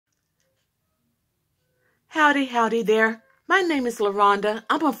Howdy, howdy there. My name is LaRonda.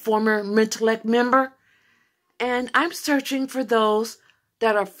 I'm a former Mentellect member, and I'm searching for those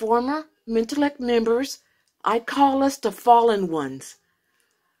that are former Mentellect members. I call us the fallen ones.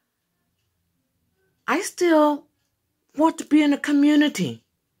 I still want to be in a community.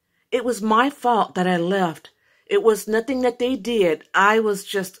 It was my fault that I left. It was nothing that they did. I was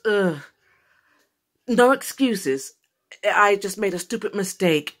just, no excuses. I just made a stupid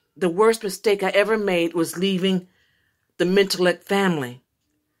mistake. The worst mistake I ever made was leaving the Mentellect family.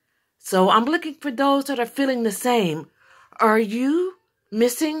 So I'm looking for those that are feeling the same. Are you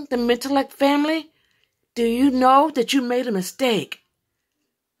missing the Mentellect family? Do you know that you made a mistake?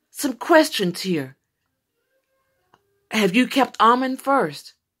 Some questions here. Have you kept Amen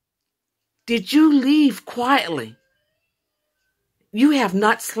first? Did you leave quietly? You have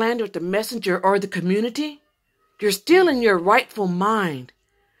not slandered the messenger or the community? You're still in your rightful mind.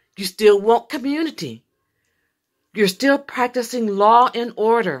 You still want community. You're still practicing law and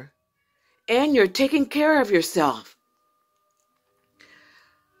order. And you're taking care of yourself.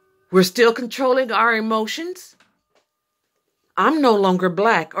 We're still controlling our emotions. I'm no longer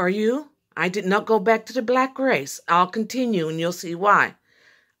black, are you? I did not go back to the black race. I'll continue and you'll see why.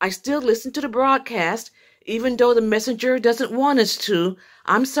 I still listen to the broadcast, even though the messenger doesn't want us to.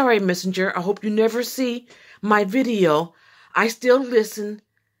 I'm sorry, messenger. I hope you never see my video. I still listen,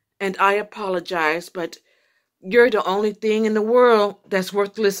 and I apologize, but you're the only thing in the world that's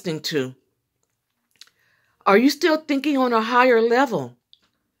worth listening to. Are you still thinking on a higher level?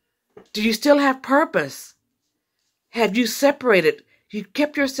 Do you still have purpose? Have you separated? You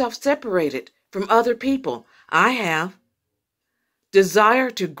kept yourself separated from other people. I have.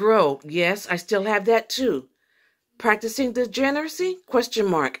 Desire to grow. Yes, I still have that too. Practicing degeneracy? Question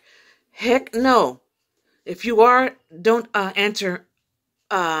mark. Heck no. If you are, don't answer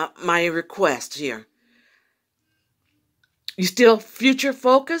my request here. You still future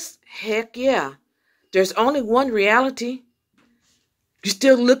focused? Heck yeah. There's only one reality. You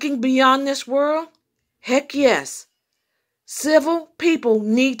still looking beyond this world? Heck yes. Civil people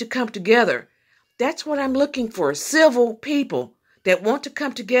need to come together. That's what I'm looking for. Civil people that want to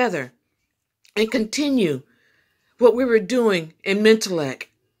come together and continue what we were doing in Mentellect.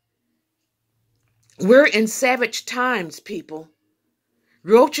 We're in savage times, people.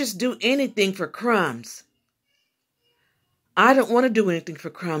 Roaches do anything for crumbs. I don't want to do anything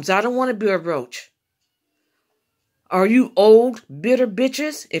for crumbs. I don't want to be a roach. Are you old, bitter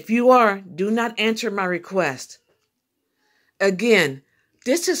bitches? If you are, do not answer my request. Again,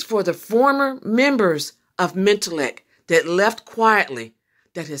 this is for the former members of Mentellect that left quietly,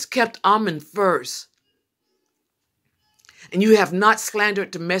 that has kept Amen first. And you have not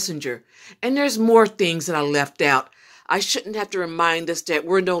slandered the messenger. And there's more things that I left out. I shouldn't have to remind us that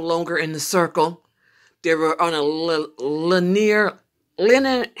we're no longer in the circle. They were on a linear,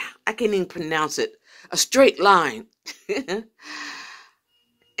 I can't even pronounce it, a straight line.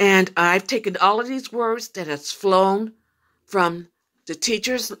 And I've taken all of these words that have flown from the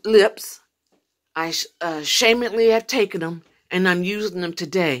teacher's lips. I shamefully have taken them, and I'm using them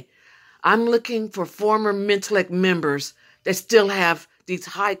today. I'm looking for former Mentellect members that still have these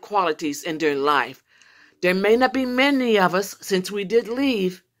high qualities in their life. There may not be many of us since we did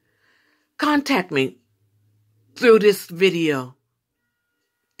leave. Contact me through this video.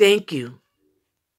 Thank you.